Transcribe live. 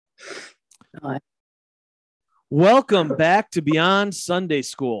Uh, Welcome back to Beyond Sunday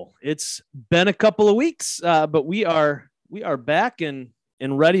School. It's been a couple of weeks, but we are back and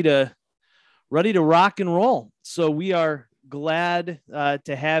ready to rock and roll. So we are glad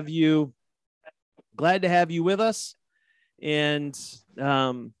to have you with us, and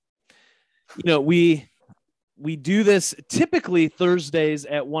um, we do this typically Thursdays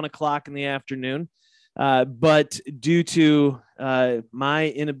at 1 o'clock in the afternoon, but due to my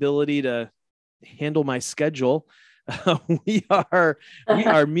inability to handle my schedule, we are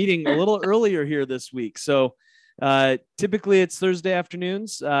meeting a little earlier here this week. So typically it's Thursday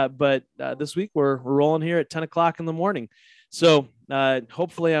afternoons, but this week we're rolling here at 10 o'clock in the morning. So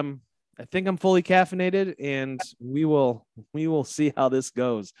hopefully I think I'm fully caffeinated, and we will see how this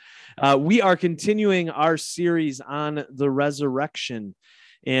goes. We are continuing our series on the resurrection,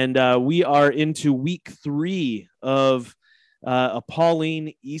 and we are into week 3 of a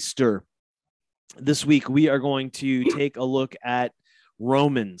Pauline Easter. This week we are going to take a look at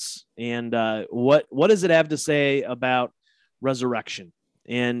Romans and what does it have to say about resurrection.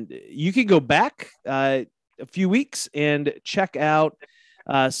 And you can go back a few weeks and check out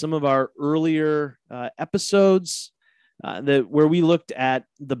some of our earlier episodes where we looked at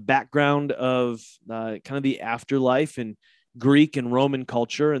the background of kind of the afterlife in Greek and Roman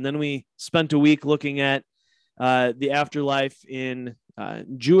culture, and then we spent a week looking at the afterlife in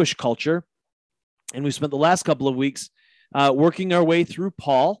Jewish culture, and we spent the last couple of weeks working our way through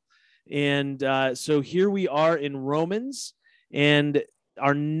Paul. And so here we are in Romans, and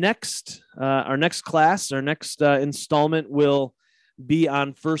our next class, our next installment will be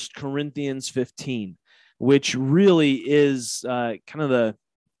on 1 Corinthians 15, which really is kind of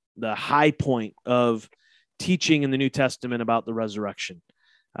the high point of teaching in the New Testament about the resurrection.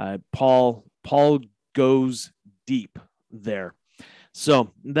 Paul goes deep there.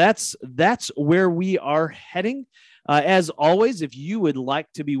 So that's where we are heading. As always, if you would like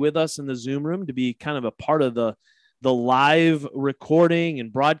to be with us in the Zoom room to be kind of a part of the live recording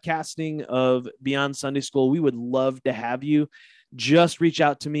and broadcasting of Beyond Sunday School, we would love to have you. Just reach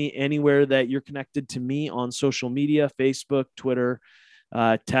out to me anywhere that you're connected to me on social media, Facebook, Twitter,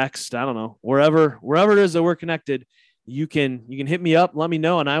 text, I don't know, wherever it is that we're connected. You can hit me up, let me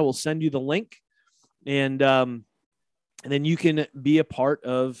know, and I will send you the link. And then you can be a part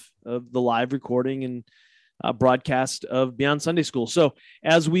of the live recording and broadcast of Beyond Sunday School. So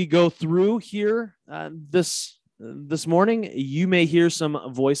as we go through here this morning, you may hear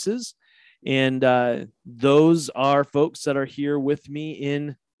some voices, and those are folks that are here with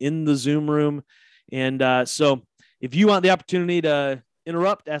me in the Zoom room. And so if you want the opportunity to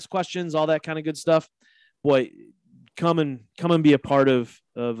interrupt, ask questions, all that kind of good stuff, boy, come and be a part of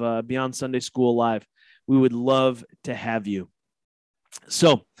Beyond Sunday School Live. We would love to have you.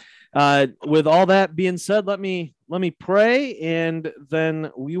 So, with all that being said, let me pray, and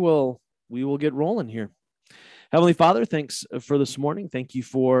then we will get rolling here. Heavenly Father, thanks for this morning. Thank you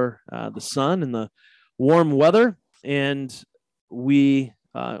for the sun and the warm weather, and we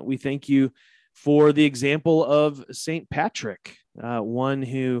thank you for the example of Saint Patrick, one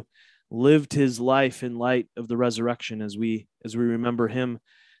who lived his life in light of the resurrection, as we remember him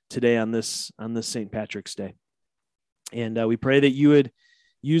today on this St. Patrick's Day. And we pray that you would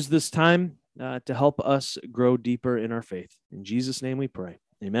use this time to help us grow deeper in our faith. In Jesus' name we pray.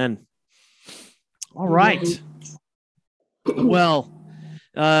 Amen. All right. Well,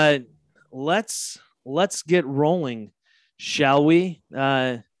 let's get rolling, shall we?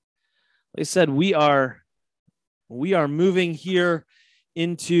 Like I said, we are moving here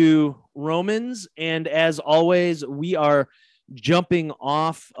into Romans, and as always, we are jumping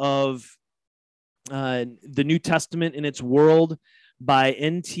off of the New Testament in its World by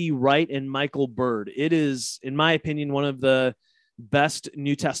N.T. Wright and Michael Bird. It is, in my opinion, one of the best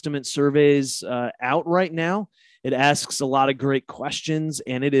New Testament surveys out right now. It asks a lot of great questions,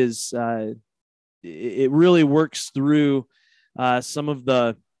 and it really works through some of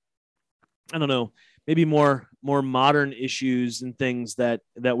the, I don't know, maybe more modern issues and things that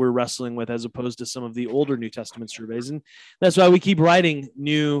we're wrestling with, as opposed to some of the older New Testament surveys. And that's why we keep writing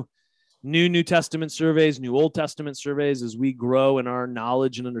new New Testament surveys, new Old Testament surveys, as we grow in our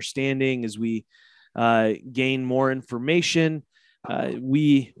knowledge and understanding, as we gain more information.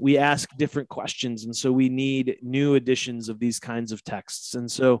 We ask different questions, and so we need new editions of these kinds of texts. And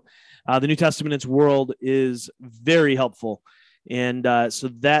so the New Testament in its World is very helpful. And so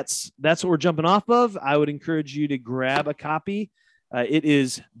that's what we're jumping off of. I would encourage you to grab a copy. It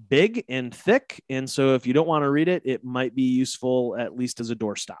is big and thick, and so if you don't want to read it, it might be useful at least as a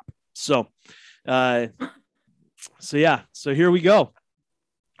doorstop. So yeah, so here we go.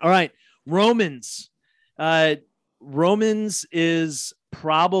 All right, Romans. Romans is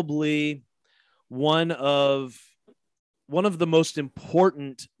probably one of the most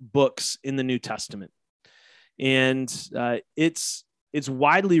important books in the New Testament, and it's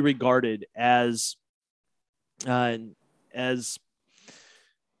widely regarded as maybe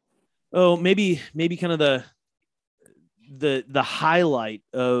kind of the highlight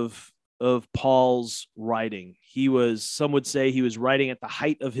of Paul's writing. Some would say he was writing at the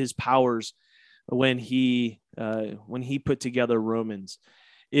height of his powers when he put together Romans.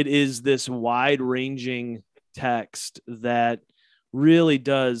 It is this wide-ranging text that really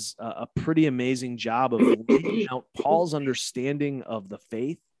does a pretty amazing job of laying out Paul's understanding of the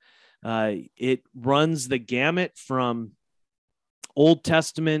faith. It runs the gamut from Old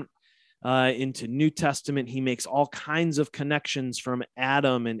Testament into New Testament. He makes all kinds of connections from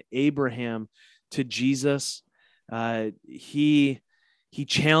Adam and Abraham to Jesus. He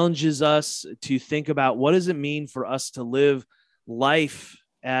challenges us to think about, what does it mean for us to live life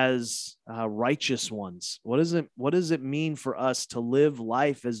as righteous ones? What does it mean for us to live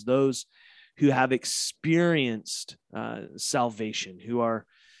life as those who have experienced salvation, who are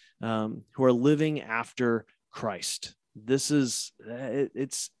living after Christ? This is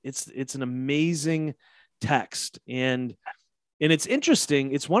it's an amazing text, and it's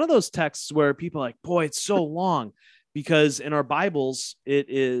interesting. It's one of those texts where people are like, boy, it's so long, because in our Bibles it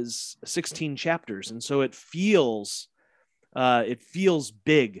is 16 chapters, and so it feels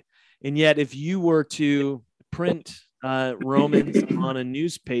big. And yet, if you were to print Romans on a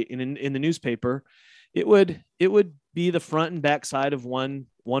newspaper in the newspaper, it would be the front and back side of one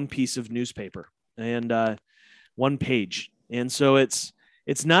piece of newspaper, and one page. And so it's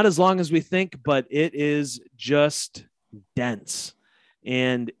not as long as we think, but it is just dense.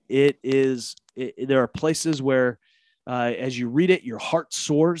 And there are places where as you read it, your heart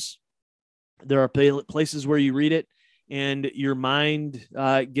soars. There are places where you read it and your mind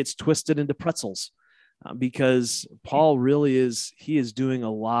gets twisted into pretzels, because Paul really is doing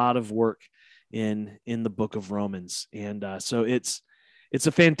a lot of work in the book of Romans. And so it's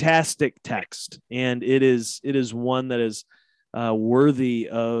a fantastic text, and it is one that is worthy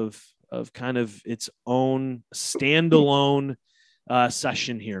of kind of its own standalone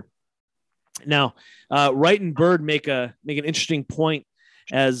session here. Now, Wright and Bird make an interesting point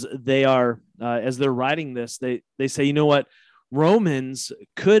as they're writing this. They say, you know what, Romans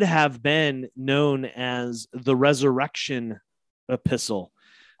could have been known as the resurrection epistle,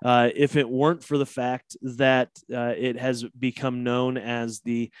 if it weren't for the fact that it has become known as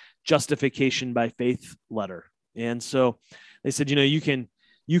the justification by faith letter. And so they said, you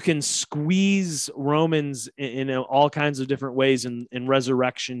can squeeze Romans in all kinds of different ways, and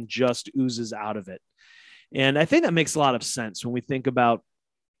resurrection just oozes out of it. And I think that makes a lot of sense when we think about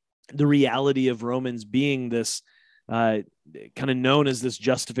the reality of Romans being this kind of known as this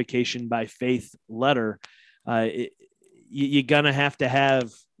justification by faith letter. You're going to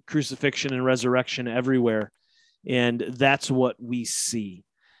have crucifixion and resurrection everywhere. And that's what we see.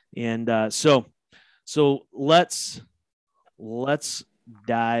 And so let's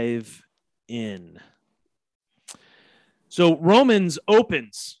dive in. So Romans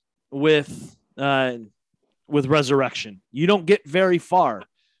opens with resurrection. You don't get very far,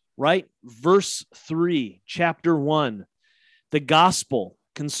 right? Verse 3, chapter 1, the gospel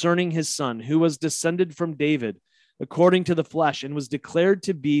concerning his son, who was descended from David according to the flesh, and was declared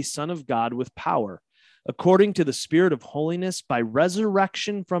to be Son of God with power, according to the Spirit of holiness, by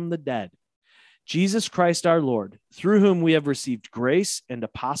resurrection from the dead, Jesus Christ our Lord, through whom we have received grace and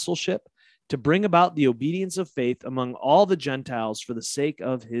apostleship to bring about the obedience of faith among all the Gentiles for the sake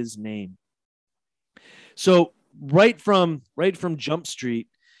of his name. So right from Jump Street,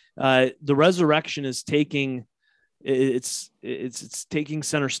 the resurrection is taking taking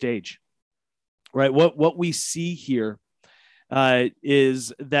center stage, right? What we see here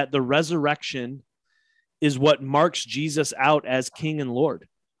is that the resurrection is what marks Jesus out as King and Lord.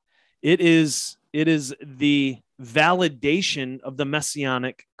 It is the validation of the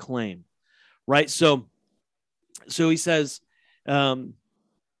messianic claim, right? So he says,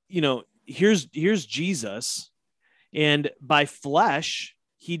 here's Jesus, and by flesh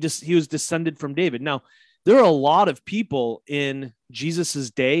he was descended from David. Now, there are a lot of people in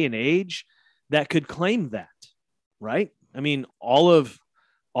Jesus's day and age that could claim that, right? I mean, all of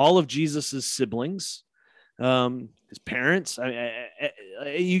Jesus's siblings, his parents.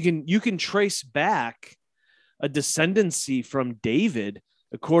 You can trace back a descendancy from David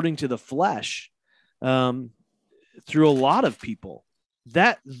according to the flesh through a lot of people.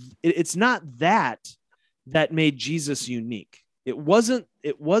 That it's not that made Jesus unique.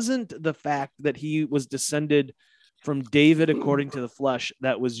 It wasn't the fact that he was descended from David according to the flesh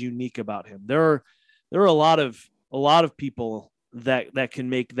that was unique about him. There are a lot of people that can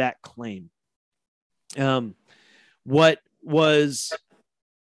make that claim. What was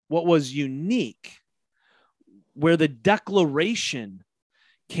unique, where the declaration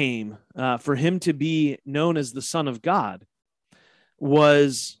came for him to be known as the Son of God,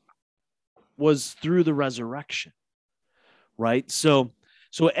 was through the resurrection, right? So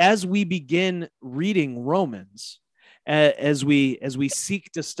as we begin reading Romans, as we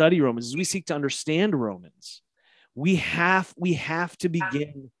seek to study Romans, as we seek to understand Romans, we have to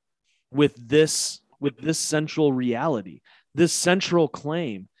begin with this central reality, this central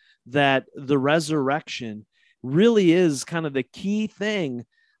claim that the resurrection really is kind of the key thing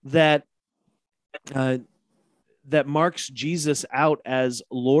that marks Jesus out as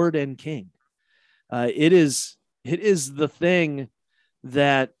Lord and King. It is the thing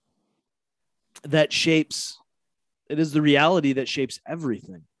that shapes. It is the reality that shapes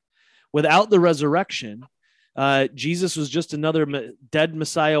everything. Without the resurrection, Jesus was just another dead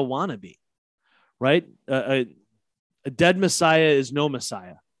Messiah wannabe, right? A dead Messiah is no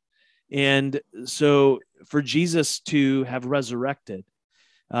Messiah. And so for Jesus to have resurrected,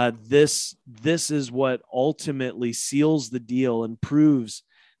 this is what ultimately seals the deal and proves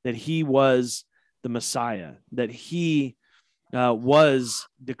that he was the Messiah, that he was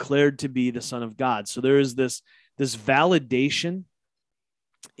declared to be the Son of God. So there is this validation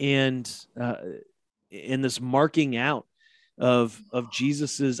and this marking out of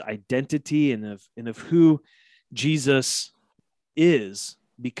Jesus's identity and of who Jesus is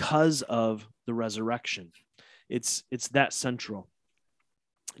because of the resurrection. It's that central.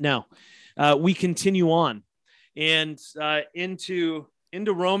 Now, we continue on and into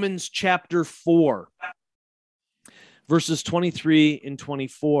Romans chapter 4, verses 23 and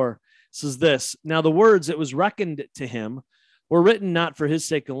 24 says this: "Now the words that was reckoned to him were written not for his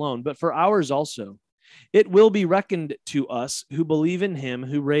sake alone, but for ours also. It will be reckoned to us who believe in him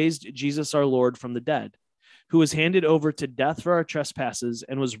who raised Jesus our Lord from the dead, who was handed over to death for our trespasses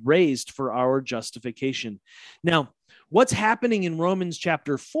and was raised for our justification." Now, what's happening in Romans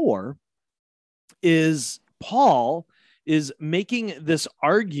chapter 4 is Paul is making this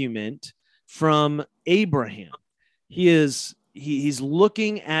argument from Abraham. He's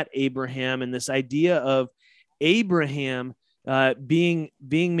looking at Abraham and this idea of Abraham being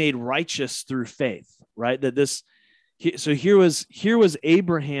made righteous through faith, right? So here was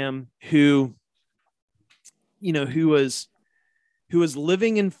Abraham who was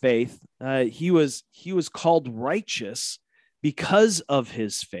living in faith. He was called righteous because of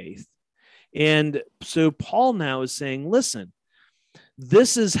his faith. And so Paul now is saying, listen,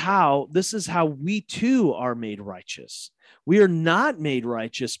 this is how we too are made righteous. We are not made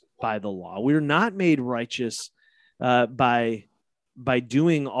righteous by the law. We are not made righteous by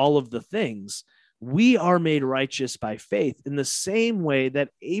doing all of the things. We are made righteous by faith in the same way that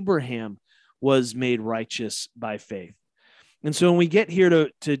Abraham was made righteous by faith. And so when we get here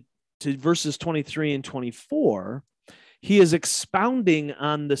to verses 23 and 24, he is expounding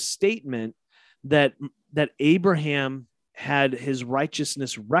on the statement that Abraham had his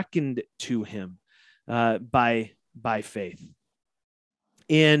righteousness reckoned to him by faith.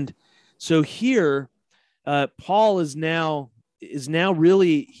 And so here, Paul is now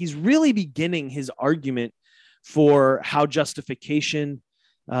really beginning his argument for how justification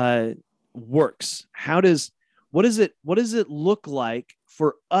works. What does it look like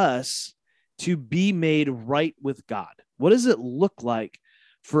for us to be made right with God? What does it look like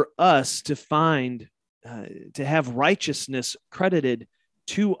for us to find to have righteousness credited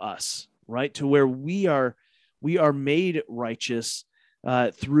to us, right? To where we are made righteous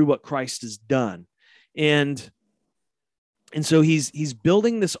through what Christ has done. And so he's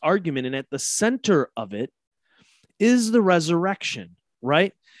building this argument, and at the center of it is the resurrection,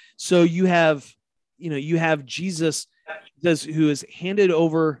 right? So you have Jesus who is handed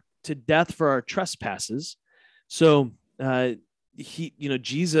over to death for our trespasses. So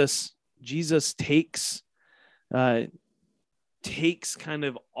Jesus takes kind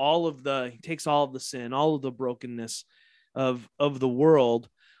of all of the sin, all of the brokenness of the world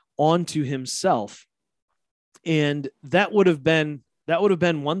onto himself. And that would have been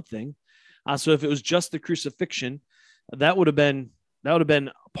one thing. So if it was just the crucifixion, that would have been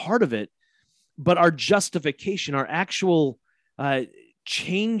part of it. But our justification, our actual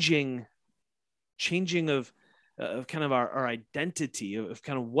changing of kind of our identity, of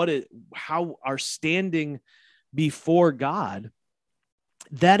kind of how our standing before God,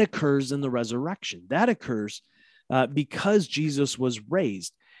 that occurs in the resurrection. That occurs because Jesus was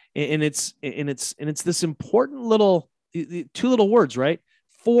raised. And it's this important little two little words, right?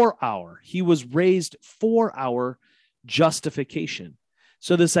 For our. He was raised for our justification.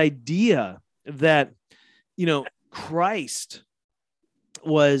 So this idea that, Christ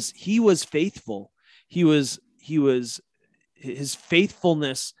was faithful. He was his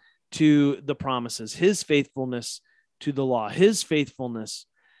faithfulness to the promises, his faithfulness to the law, his faithfulness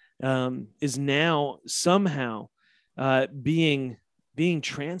is now somehow being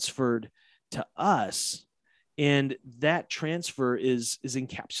transferred to us. And that transfer is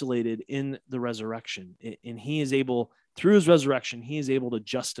encapsulated in the resurrection. And he is able, through his resurrection, he is able to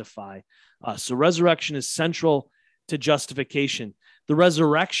justify us. So resurrection is central to justification. The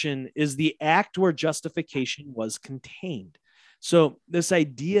resurrection is the act where justification was contained. So this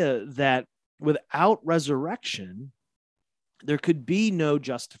idea that without resurrection, there could be no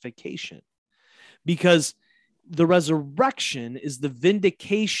justification, because the resurrection is the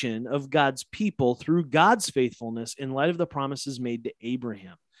vindication of God's people through God's faithfulness in light of the promises made to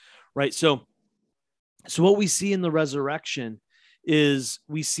Abraham, right? So what we see in the resurrection is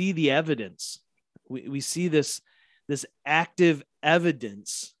we see the evidence. We see this active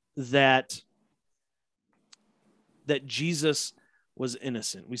evidence that Jesus was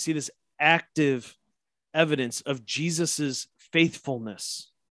innocent. We see this active evidence of Jesus's faithfulness.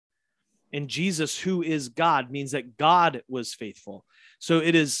 And Jesus, who is God, means that God was faithful. So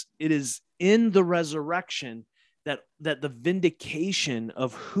it is in the resurrection that the vindication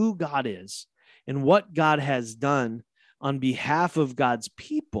of who God is and what God has done on behalf of God's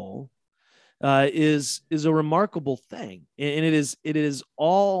people is a remarkable thing. And it is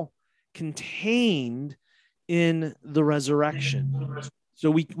all contained in the resurrection.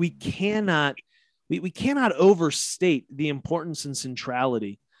 So we cannot overstate the importance and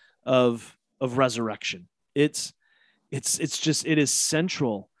centrality of resurrection. It is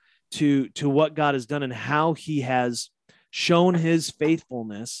central to what God has done and how he has shown his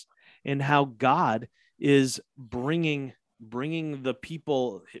faithfulness, and how God is bringing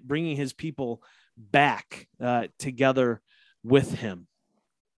his people back together with him.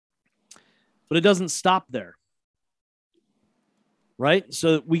 But it doesn't stop there, right?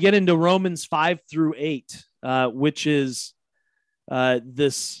 So we get into Romans 5-8, which is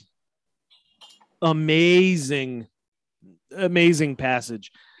this amazing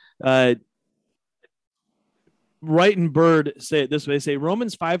passage. Wright and Bird say it this way. They say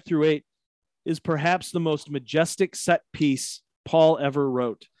Romans 5-8 is perhaps the most majestic set piece Paul ever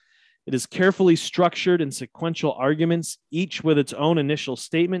wrote. It is carefully structured in sequential arguments, each with its own initial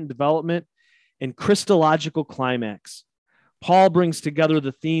statement, development, and Christological climax. Paul brings together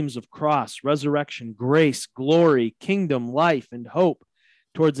the themes of cross, resurrection, grace, glory, kingdom, life, and hope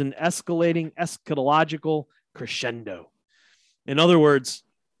towards an escalating eschatological crescendo. In other words,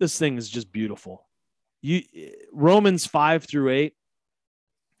 this thing is just beautiful. Romans 5-8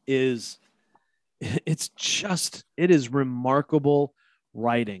 is remarkable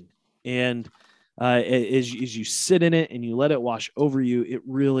writing. And as you sit in it and you let it wash over you, it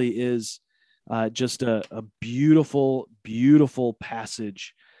really is just a beautiful, beautiful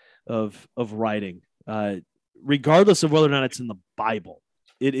passage of writing. Regardless of whether or not it's in the Bible,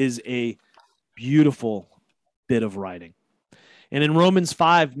 it is a beautiful bit of writing. And in Romans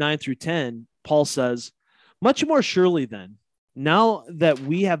 5:9-10, Paul says, much more surely then, now that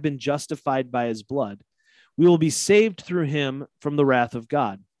we have been justified by his blood, we will be saved through him from the wrath of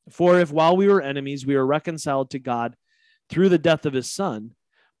God. For if while we were enemies, we were reconciled to God through the death of his son,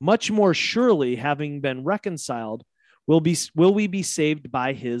 much more surely, having been reconciled, will we be saved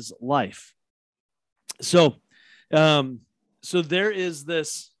by his life. So there is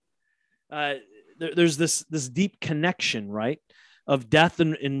this, there's this deep connection, right, of death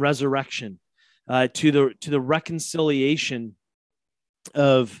and resurrection to the reconciliation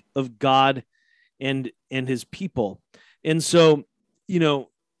of God and his people. And so,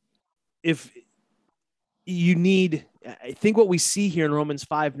 if you need, I think what we see here in Romans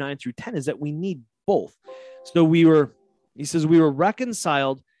 5:9-10 is that we need both. So he says we were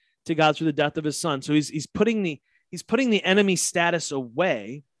reconciled to God through the death of his son. So he's putting the enemy status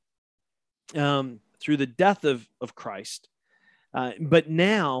away through the death of Christ. But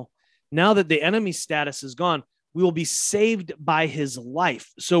now that the enemy status is gone, we will be saved by his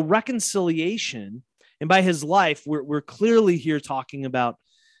life. So reconciliation, and by his life, we're clearly here talking about,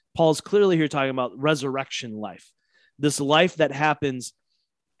 Paul's clearly here talking about resurrection life, this life that happens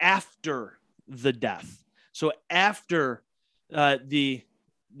after the death. So after the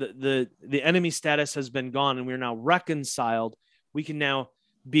enemy status has been gone and we're now reconciled, we can now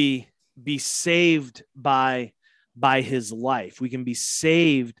be saved by by his life. We can be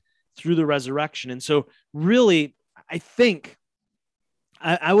saved through the resurrection. And so really, I think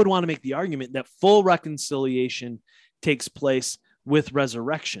I would want to make the argument that full reconciliation takes place with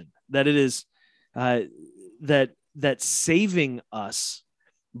resurrection, that it is that saving us,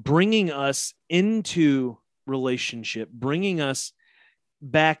 bringing us into relationship, bringing us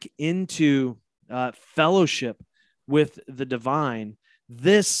back into fellowship with the divine.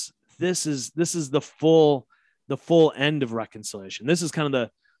 This is the full end of reconciliation. This is kind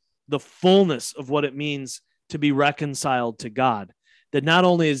of the fullness of what it means to be reconciled to God. That not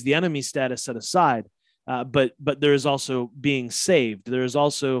only is the enemy status set aside, but there is also being saved. There is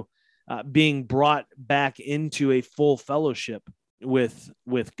also being brought back into a full fellowship with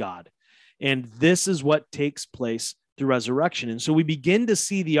God. And this is what takes place through resurrection. And so we begin to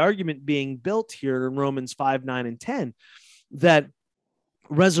see the argument being built here in Romans 5, 9, and 10, that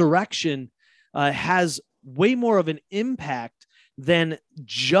resurrection has way more of an impact than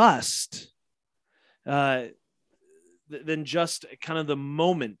just kind of the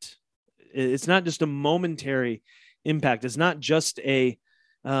moment. It's not just a momentary impact. It's not just a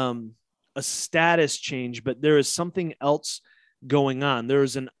status change, but there is something else going on. There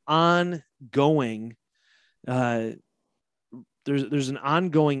is an ongoing there's an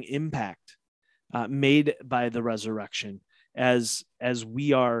ongoing impact made by the resurrection as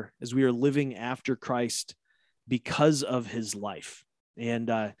we are living after Christ because of his life.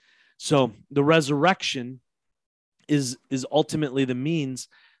 And so the resurrection is ultimately the means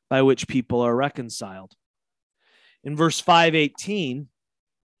by which people are reconciled. In verse 5:18,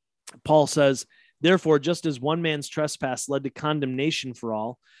 Paul says, "Therefore, just as one man's trespass led to condemnation for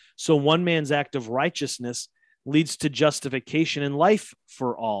all, so one man's act of righteousness leads to justification and life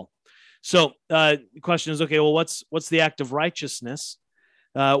for all." So the question is, okay, well, what's the act of righteousness?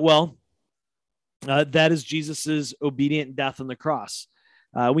 That is Jesus's obedient death on the cross.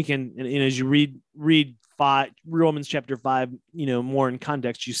 We can, and as you read Romans chapter 5, more in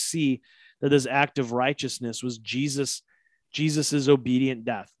context, you see that this act of righteousness was Jesus's obedient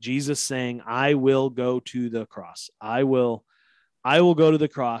death. Jesus saying, "I will go to the cross. I will go to the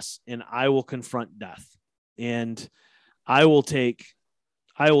cross, and I will confront death, and I will take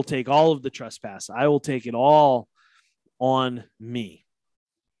all of the trespass. I will take it all on me."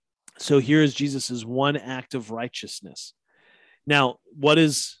 So here is Jesus's one act of righteousness. Now, what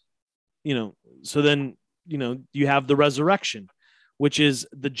is, so then, you have the resurrection, which is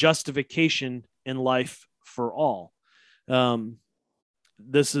the justification in life for all.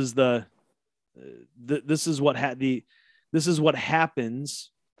 This is what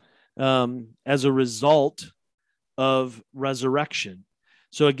happens as a result of resurrection.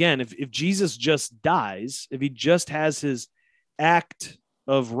 So again, if Jesus just dies, if he just has his act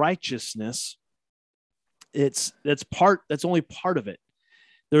of righteousness, that's only part of it.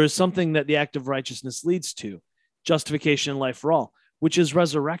 There is something that the act of righteousness leads to, justification and life for all, which is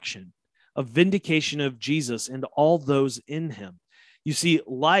resurrection, a vindication of Jesus and all those in him. You see,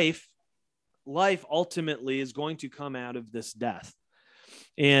 life ultimately is going to come out of this death.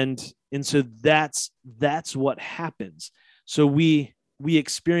 And so that's what happens. So we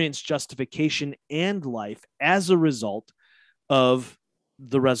experience justification and life as a result of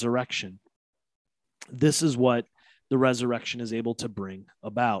the resurrection. This is what the resurrection is able to bring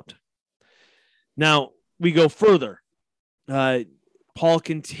about. Now, we go further. Paul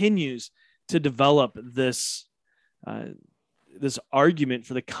continues to develop this argument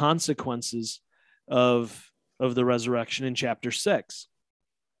for the consequences of the resurrection in chapter 6.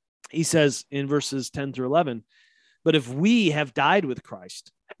 He says in verses 10 through 11, "But if we have died with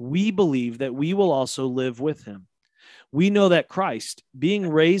Christ, we believe that we will also live with him. We know that Christ, being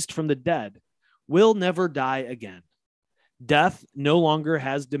raised from the dead, will never die again. Death no longer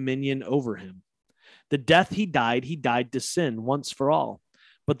has dominion over him. The death he died to sin once for all.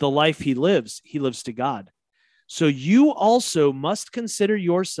 But the life he lives to God. So you also must consider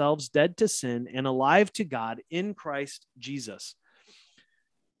yourselves dead to sin and alive to God in Christ Jesus."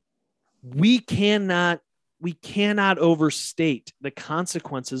 We cannot overstate the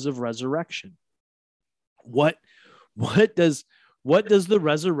consequences of resurrection. What does the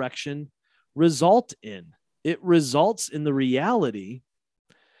resurrection result in? It results in the reality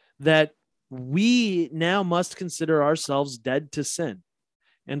that we now must consider ourselves dead to sin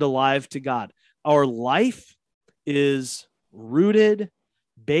and alive to God. Our life is rooted,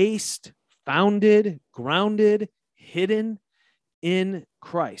 based, founded, grounded, hidden in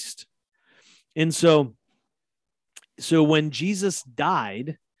Christ. And so when Jesus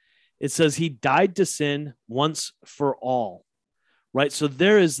died, it says he died to sin once for all, right? So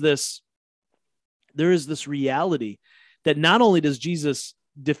there is this there is this reality that not only does Jesus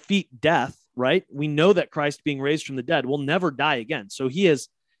defeat death, right? We know that Christ, being raised from the dead, will never die again. So he is,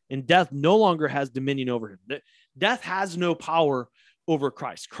 and death no longer has dominion over him. Death has no power over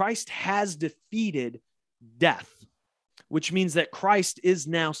Christ. Christ has defeated death, which means that Christ is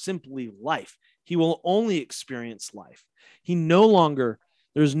now simply life. He will only experience life.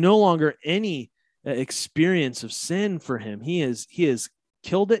 There's no longer any experience of sin for him. He has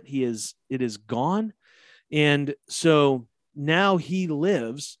killed it. It is gone. And so now he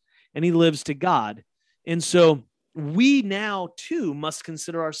lives, and he lives to God. And so we now too must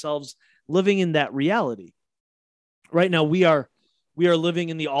consider ourselves living in that reality. Right now we are living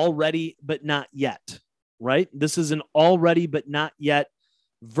in the already but not yet, right? This is an already but not yet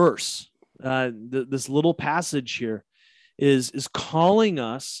verse. This little passage here is calling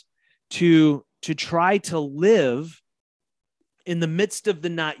us to try to live in the midst of the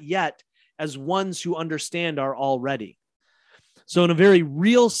not yet as ones who understand our already. So in a very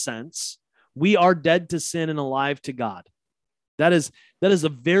real sense, we are dead to sin and alive to God. That is a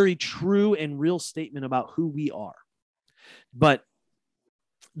very true and real statement about who we are. But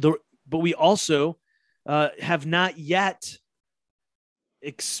we also have not yet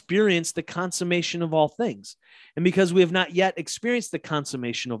experienced the consummation of all things. And because we have not yet experienced the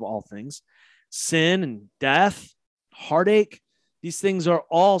consummation of all things, sin and death, heartache, these things are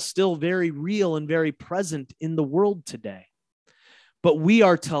all still very real and very present in the world today. But we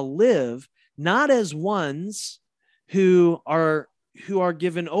are to live not as ones who are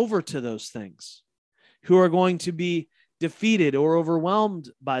given over to those things, who are going to be defeated or overwhelmed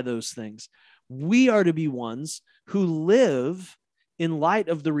by those things. We are to be ones who live in light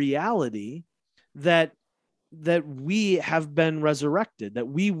of the reality that we have been resurrected, that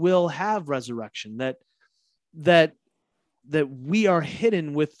we will have resurrection, that we are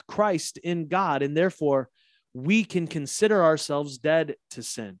hidden with Christ in God, and therefore we can consider ourselves dead to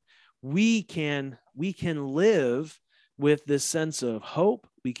sin. We can live with this sense of hope.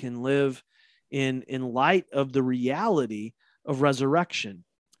 We can live in light of the reality of resurrection,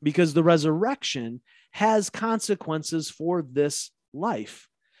 because the resurrection has consequences for this life.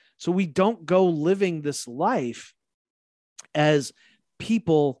 So we don't go living this life as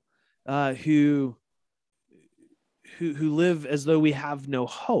people who live as though we have no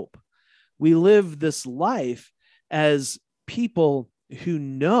hope. We live this life as people who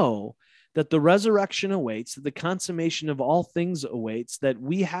know that the resurrection awaits, that the consummation of all things awaits, that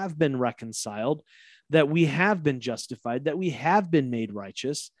we have been reconciled, that we have been justified, that we have been made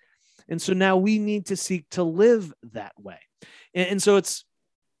righteous. And so now we need to seek to live that way. And so it's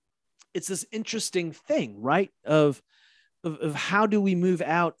this interesting thing, right? Of how do we move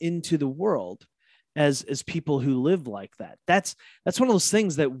out into the world as people who live like that? That's one of those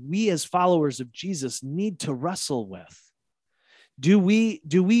things that we as followers of Jesus need to wrestle with. Do we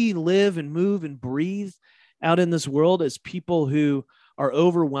live and move and breathe out in this world as people who are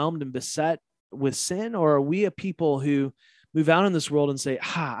overwhelmed and beset with sin? Or are we a people who move out in this world and say,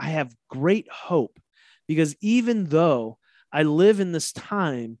 I have great hope, because even though I live in this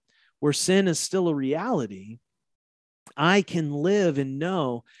time where sin is still a reality, I can live and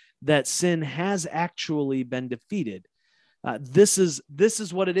know that sin has actually been defeated. This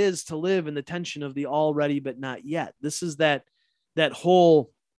is what it is to live in the tension of the already but not yet. This is that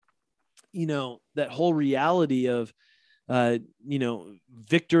whole reality of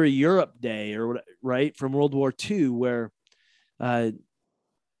Victory Europe Day, or right, from World War II, where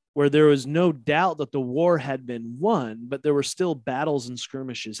there was no doubt that the war had been won, but there were still battles and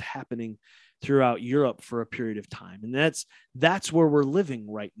skirmishes happening throughout Europe for a period of time. And that's where we're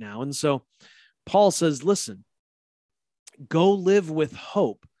living right now. And so Paul says, listen, go live with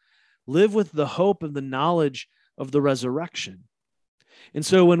hope. Live with the hope of the knowledge of the resurrection. And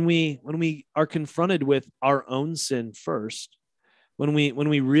so when we are confronted with our own sin first, when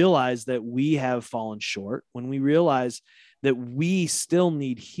we realize that we have fallen short, when we realize that we still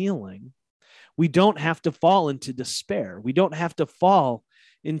need healing, we don't have to fall into despair. We don't have to fall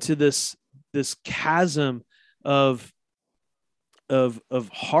into this chasm of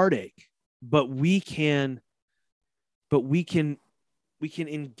heartache, but we can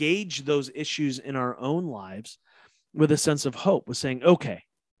engage those issues in our own lives with a sense of hope, with saying, okay,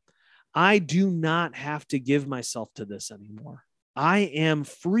 I do not have to give myself to this anymore. I am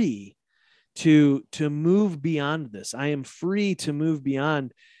free to move beyond this. I am free to move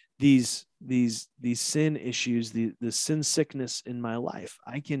beyond these sin issues, the sin sickness in my life.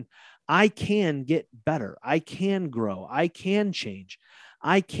 I can get better. I can grow. I can change.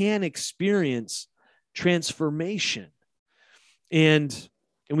 I can experience transformation. And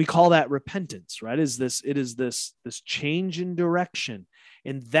And we call that repentance, right? It is this change in direction.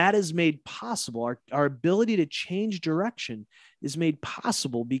 And that is made possible. Our ability to change direction is made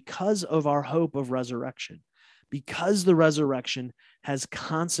possible because of our hope of resurrection, because the resurrection has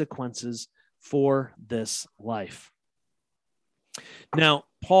consequences for this life. Now,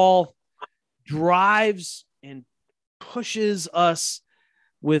 Paul drives and pushes us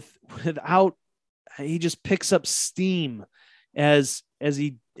without, he just picks up steam as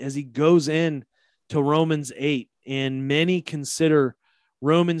he goes in to Romans 8, and many consider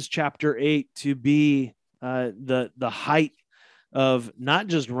Romans chapter 8 to be the height of not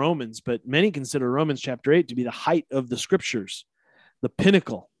just Romans, but many consider Romans chapter 8 to be the height of the scriptures, the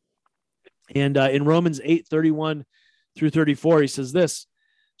pinnacle. And in Romans 8:31 through 34, he says this: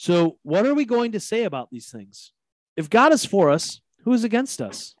 "So what are we going to say about these things? If God is for us, who is against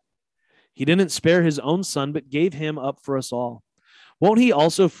us? He didn't spare his own son, but gave him up for us all. Won't he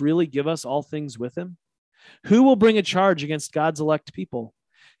also freely give us all things with him? Who will bring a charge against God's elect people?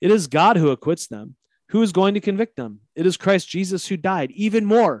 It is God who acquits them. Who is going to convict them? It is Christ Jesus who died, even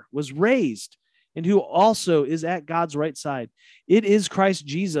more, was raised, and who also is at God's right side. It is Christ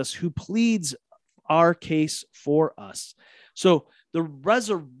Jesus who pleads our case for us." So the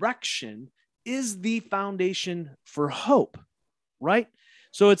resurrection is the foundation for hope, right?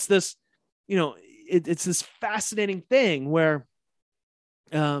 So it's this, it's this fascinating thing where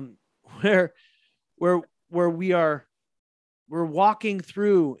we're walking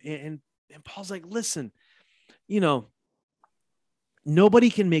through, and Paul's like, listen, nobody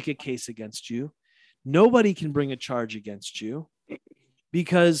can make a case against you. Nobody can bring a charge against you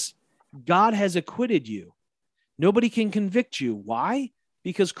because God has acquitted you. Nobody can convict you. Why?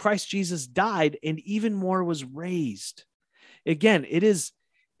 Because Christ Jesus died and even more was raised. Again, it is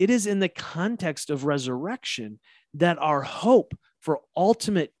in the context of resurrection that our hope for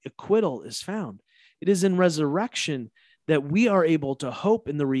ultimate acquittal is found. It is in resurrection that we are able to hope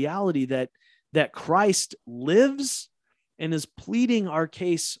in the reality that Christ lives and is pleading our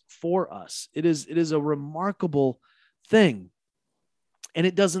case for us. It is a remarkable thing. And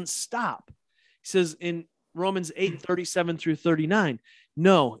it doesn't stop. He says in Romans 8:37 through 39,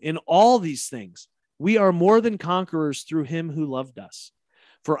 "No, in all these things, we are more than conquerors through him who loved us.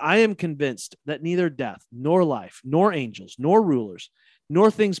 For I am convinced that neither death, nor life, nor angels, nor rulers, nor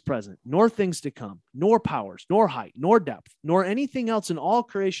things present, nor things to come, nor powers, nor height, nor depth, nor anything else in all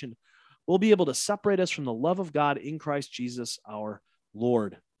creation will be able to separate us from the love of God in Christ Jesus our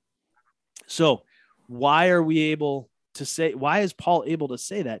Lord." So why is Paul able to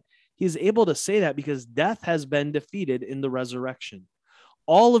say that? He is able to say that because death has been defeated in the resurrection.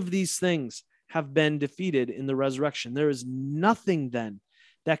 All of these things have been defeated in the resurrection. There is nothing then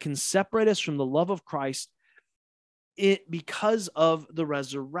that can separate us from the love of Christ because of the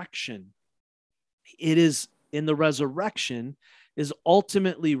resurrection. It is in the resurrection is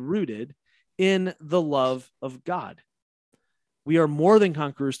ultimately rooted in the love of God. We are more than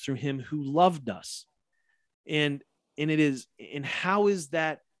conquerors through him who loved us. And how is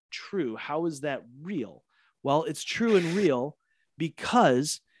that true? How is that real? Well, it's true and real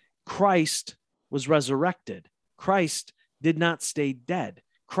because Christ was resurrected. Christ did not stay dead.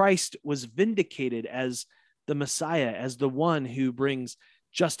 Christ was vindicated as the Messiah, as the one who brings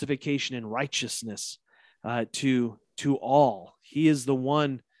justification and righteousness to all. He is the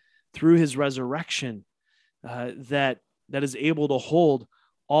one through his resurrection that is able to hold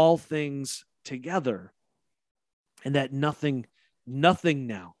all things together, and that nothing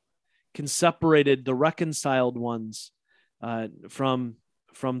now can separate the reconciled ones from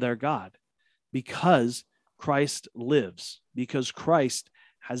their God, because Christ lives, because Christ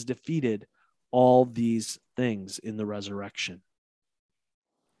has defeated all these things in the resurrection.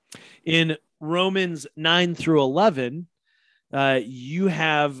 In Romans 9 through 11, you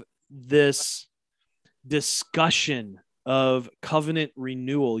have this discussion of covenant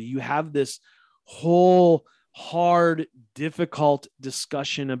renewal. You have this whole hard, difficult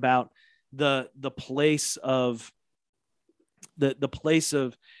discussion about the place of the place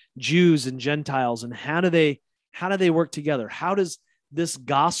of Jews and Gentiles, and how do they work together? How does this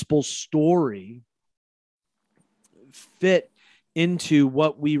gospel story fit into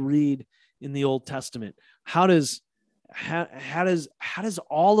what we read in the Old Testament? How does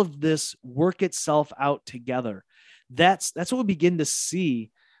all of this work itself out together? That's what we begin to see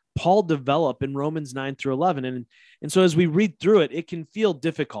Paul develop in Romans 9 through 11. And so as we read through it, it can feel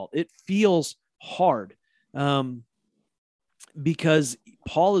difficult. It feels hard because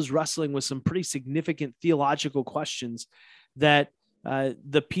Paul is wrestling with some pretty significant theological questions that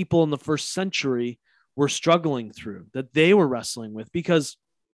the people in the first century were struggling through, that they were wrestling with, because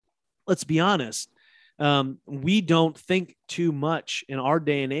let's be honest, we don't think too much in our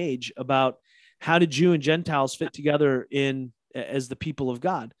day and age about how do Jew and Gentiles fit together as the people of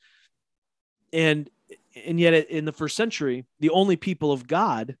God. And yet in the first century, the only people of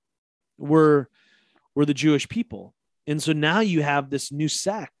God were the Jewish people. And so now you have this new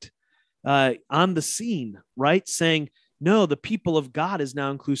sect on the scene, right? Saying, no, the people of God is now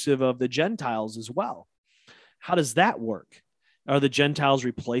inclusive of the Gentiles as well. How does that work? Are the Gentiles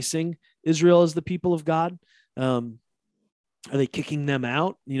replacing Israel as the people of God? Are they kicking them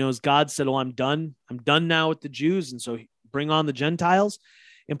out? As God said, "Oh, I'm done now with the Jews, and so bring on the Gentiles."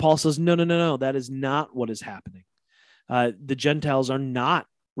 And Paul says, no, that is not what is happening. The Gentiles are not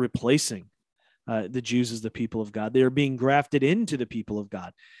replacing the Jews as the people of God. They are being grafted into the people of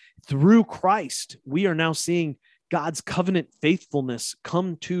God. Through Christ, we are now seeing God's covenant faithfulness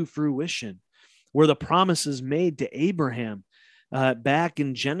come to fruition, where the promises made to Abraham back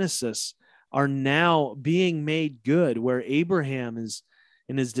in Genesis are now being made good, where Abraham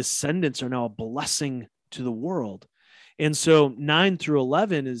and his descendants are now a blessing to the world. And so 9 through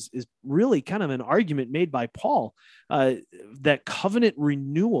 11 is really kind of an argument made by Paul that covenant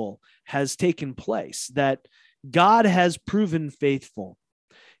renewal has taken place, that God has proven faithful.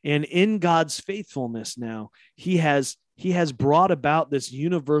 And in God's faithfulness now, he has brought about this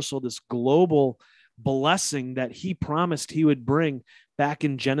universal, this global blessing that he promised he would bring back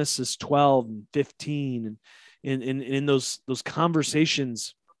in Genesis 12 and 15 and in those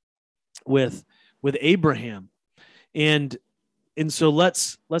conversations with Abraham. And so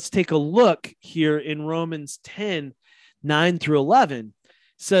let's take a look here in Romans 10, 9 through 11. It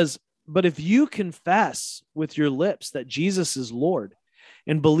says, "But if you confess with your lips that Jesus is Lord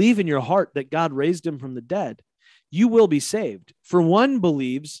and believe in your heart that God raised him from the dead, you will be saved. For one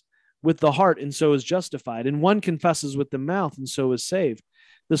believes with the heart and so is justified, and one confesses with the mouth and so is saved.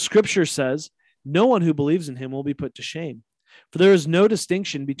 The scripture says, no one who believes in him will be put to shame. For there is no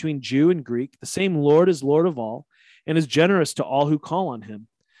distinction between Jew and Greek. The same Lord is Lord of all and is generous to all who call on him.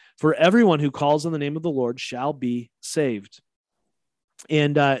 For everyone who calls on the name of the Lord shall be saved."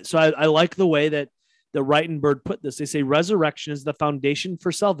 And so I like the way that the Reitenberg put this. They say resurrection is the foundation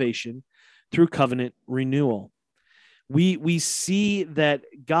for salvation through covenant renewal. We see that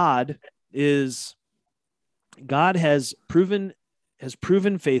God has proven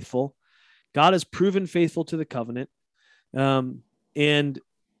faithful. God has proven faithful to the covenant. And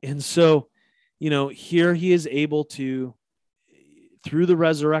so, here he is able to, through the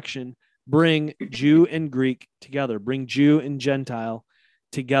resurrection, bring Jew and Greek together, bring Jew and Gentile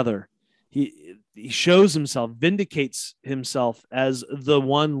together. He shows himself, vindicates himself as the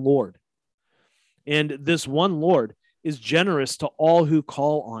one Lord. And this one Lord is generous to all who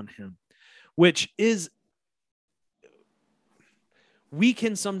call on him, which is, we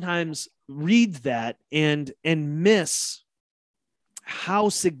can sometimes read that and miss how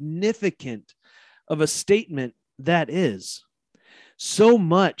significant of a statement that is. So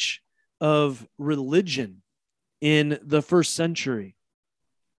much of religion in the first century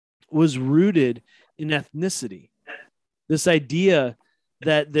was rooted in ethnicity. This idea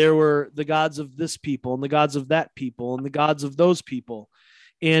that there were the gods of this people and the gods of that people and the gods of those people.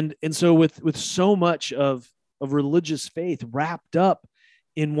 And so with so much of religious faith wrapped up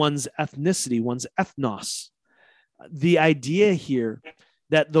in one's ethnicity, one's ethnos, the idea here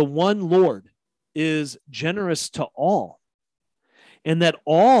that the one Lord is generous to all and that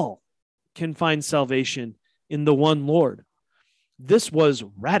all can find salvation in the one Lord. This was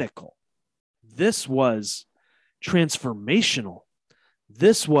radical. This was transformational.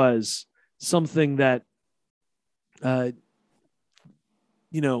 This was something that,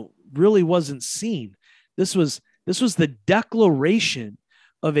 really wasn't seen. This was the declaration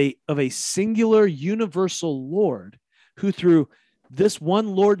of a singular universal Lord who, through this one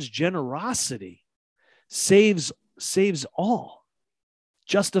Lord's generosity, saves all,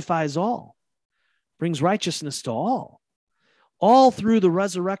 justifies all, brings righteousness to all through the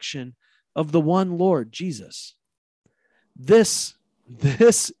resurrection of the one Lord, Jesus. This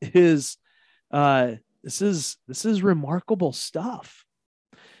is remarkable stuff,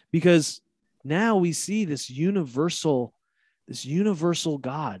 because now we see this universal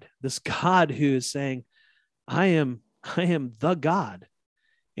God, this God who is saying, I am the God,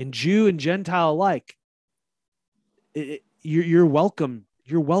 and Jew and Gentile alike. You're welcome.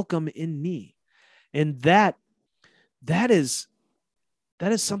 You're welcome in me. And that is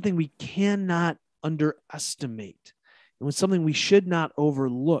something we cannot underestimate. It was something we should not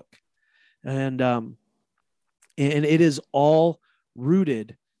overlook. And it is all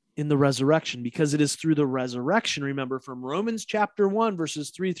rooted in the resurrection, because it is through the resurrection, remember from Romans chapter 1,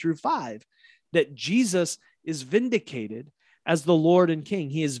 verses 3-5, that Jesus is vindicated as the Lord and King.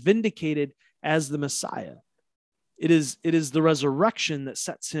 He is vindicated as the Messiah. It is the resurrection that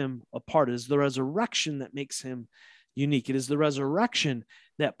sets him apart. It is the resurrection that makes him unique. It is the resurrection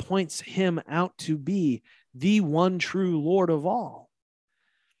that points him out to be the one true Lord of all,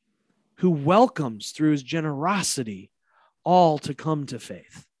 who welcomes through his generosity all to come to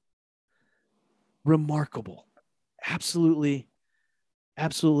faith. Remarkable. Absolutely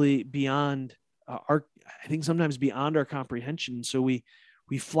beyond I think sometimes beyond our comprehension. So we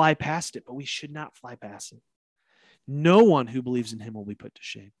fly past it, but we should not fly past it. No one who believes in him will be put to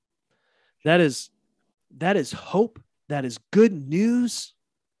shame. That is hope. That is good news.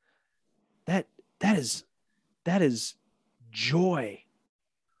 That is joy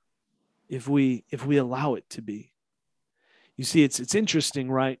if we allow it to be. You see, it's interesting,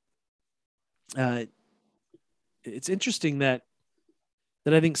 right? It's interesting that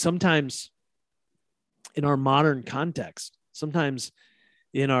I think sometimes in our modern context, sometimes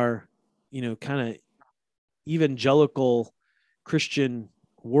in our, kind of evangelical Christian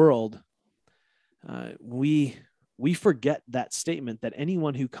world, we forget that statement that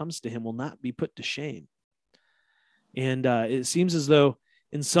anyone who comes to him will not be put to shame. And it seems as though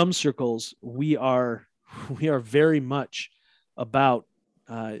in some circles we are very much about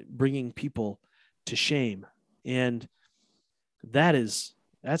bringing people to shame, and that's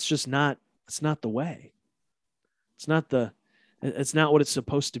just not. It's not the way. It's not what it's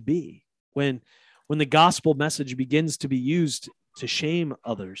supposed to be. When the gospel message begins to be used to shame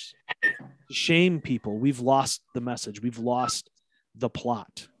others, to shame people, we've lost the message. We've lost the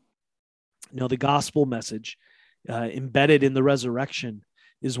plot. No, the gospel message embedded in the resurrection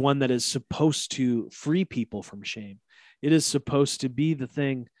is one that is supposed to free people from shame. It is supposed to be the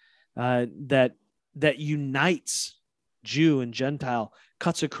thing that unites Jew and Gentile,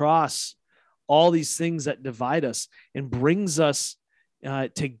 cuts across all these things that divide us, and brings us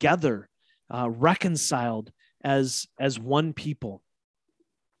together, reconciled as one people.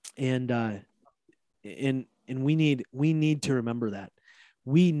 And we need to remember that.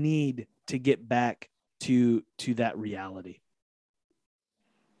 We need to get back to that reality.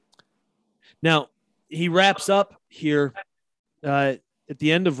 Now, he wraps up here at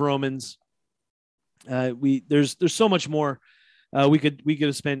the end of Romans. There's so much more. We could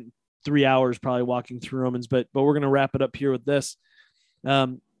have spent 3 hours probably walking through Romans, but we're going to wrap it up here with this.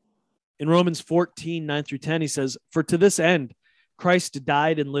 In Romans 14:9-10, he says, "For to this end Christ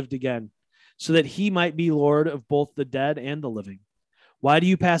died and lived again, so that he might be Lord of both the dead and the living. Why do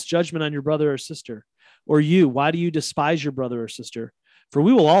you pass judgment on your brother or sister? Or you, why do you despise your brother or sister? For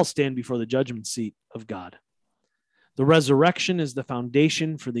we will all stand before the judgment seat of God." The resurrection is the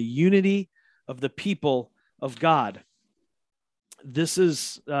foundation for the unity of the people of God. This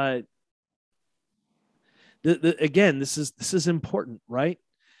is again, this is important, right?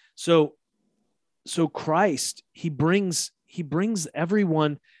 So Christ, he brings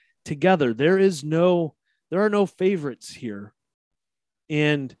everyone together. There are no favorites here.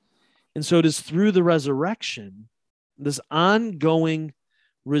 And so it is through the resurrection, this ongoing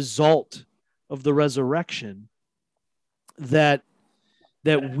result of the resurrection, that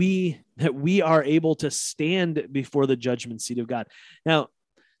we are able to stand before the judgment seat of God. Now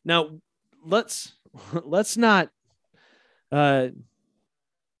let's not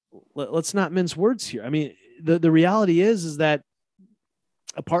mince words here. I mean, the reality is that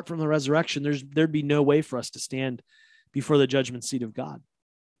apart from the resurrection, there'd be no way for us to stand before the judgment seat of God.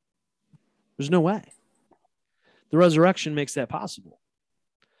 There's no way. The resurrection makes that possible,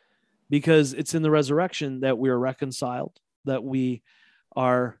 because it's in the resurrection that we are reconciled, that we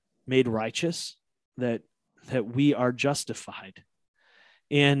are made righteous, that we are justified.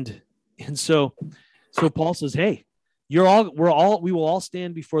 And so Paul says, hey, we will all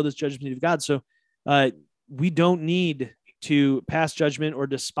stand before this judgment of God. So we don't need to pass judgment or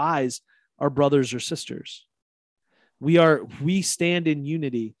despise our brothers or sisters. We stand in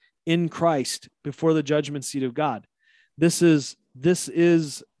unity in Christ before the judgment seat of God. This is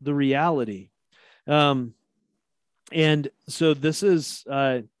the reality. And so this is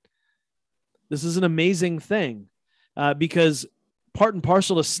an amazing thing, because part and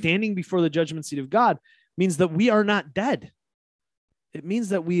parcel to standing before the judgment seat of God means that we are not dead. It means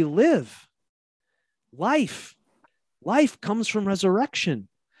that we live. Life comes from resurrection.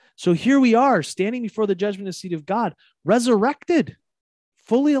 So here we are standing before the judgment seat of God, resurrected,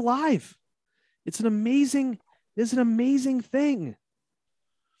 fully alive. It's an amazing thing.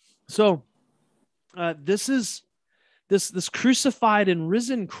 So this is this crucified and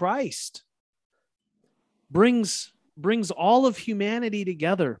risen Christ brings all of humanity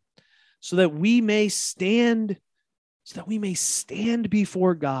together so that we may stand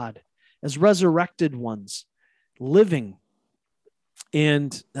before God as resurrected ones, living.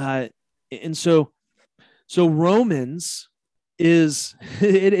 And so Romans is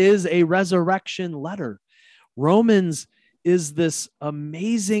it is a resurrection letter. Romans is this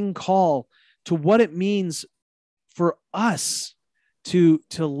amazing call to what it means for us to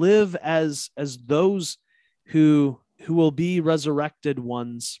live as those who will be resurrected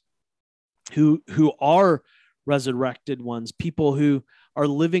ones, who are resurrected ones, people who are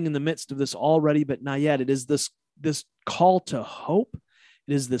living in the midst of this already, but not yet. It is this call to hope.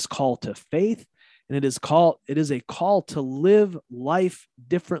 It is this call to faith. And it is a call to live life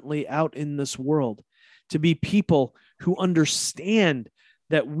differently out in this world, to be people who understand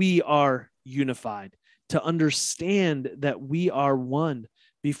that we are unified, to understand that we are one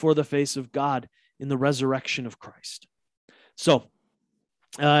before the face of God in the resurrection of Christ. So,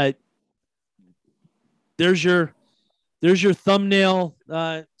 there's your thumbnail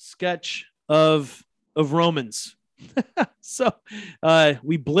sketch of Romans. So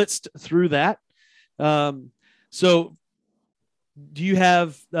we blitzed through that. So do you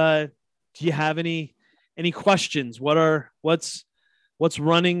have any questions? What's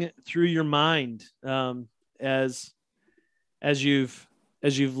running through your mind as you've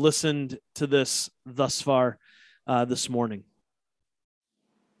listened to this thus far this morning?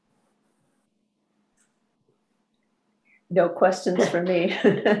 No questions for me.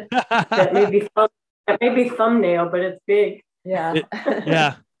 That may be thumbnail, but it's big. Yeah.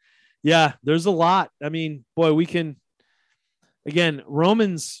 Yeah. There's a lot. I mean, boy, we can, again,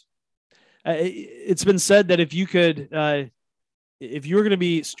 Romans, it's been said that if you were going to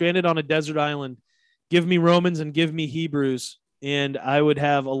be stranded on a desert island, give me Romans and give me Hebrews, and I would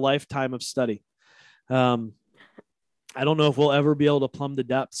have a lifetime of study. I don't know if we'll ever be able to plumb the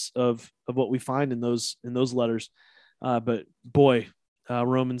depths of what we find in those letters. But boy,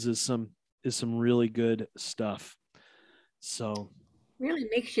 Romans is some really good stuff. So really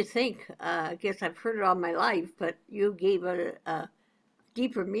makes you think. I guess I've heard it all my life, but you gave it a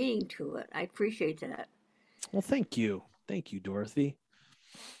deeper meaning to it. I appreciate that. Well, thank you, Dorothy.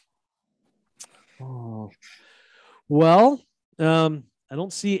 Oh, well, I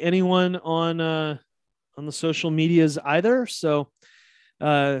don't see anyone on the social medias either. So,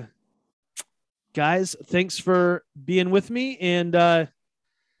 guys, thanks for being with me. And I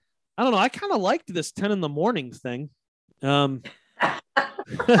don't know, I kind of liked this 10 in the morning thing.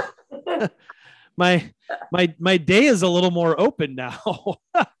 My day is a little more open now.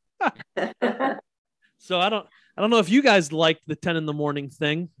 So I don't know if you guys liked the 10 in the morning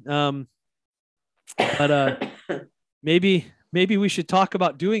thing. But maybe we should talk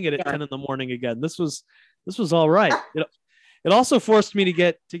about doing it at 10 in the morning again. This was all right. It also forced me to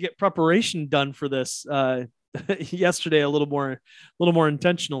get preparation done for this yesterday a little more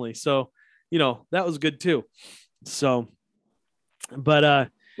intentionally. So, that was good too. So, but all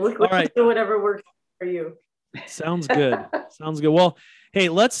right, do whatever works for you. Sounds good. Well, hey,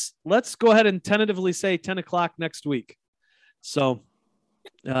 let's go ahead and tentatively say 10 o'clock next week. So,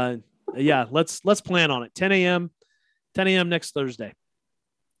 yeah, let's plan on it. 10 a.m. next Thursday.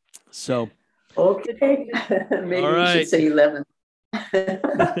 So. Okay. Maybe we should say 11.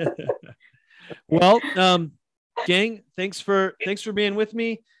 Well, gang, thanks for being with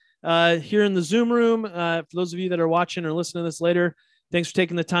me here in the Zoom room. For those of you that are watching or listening to this later, thanks for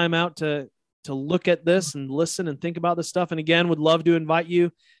taking the time out to look at this and listen and think about this stuff. And again, would love to invite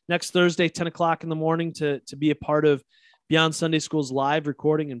you next Thursday, 10 o'clock in the morning to be a part of Beyond Sunday School's live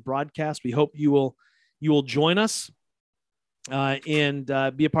recording and broadcast. We hope you will join us and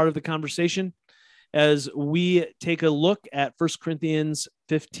be a part of the conversation as we take a look at 1 Corinthians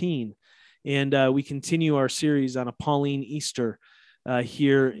 15. And we continue our series on a Pauline Easter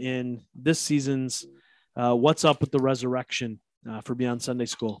here in this season's What's Up with the Resurrection for Beyond Sunday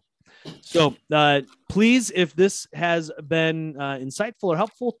School. So please, if this has been insightful or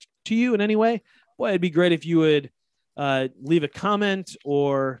helpful to you in any way, boy, it'd be great if you would leave a comment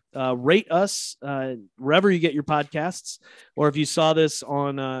or rate us wherever you get your podcasts, or if you saw this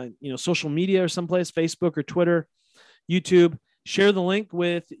on social media or someplace, Facebook or Twitter, YouTube, share the link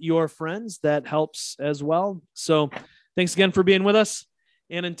with your friends. That helps as well. So thanks again for being with us,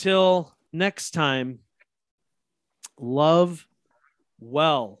 and until next time, love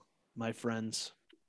well, my friends.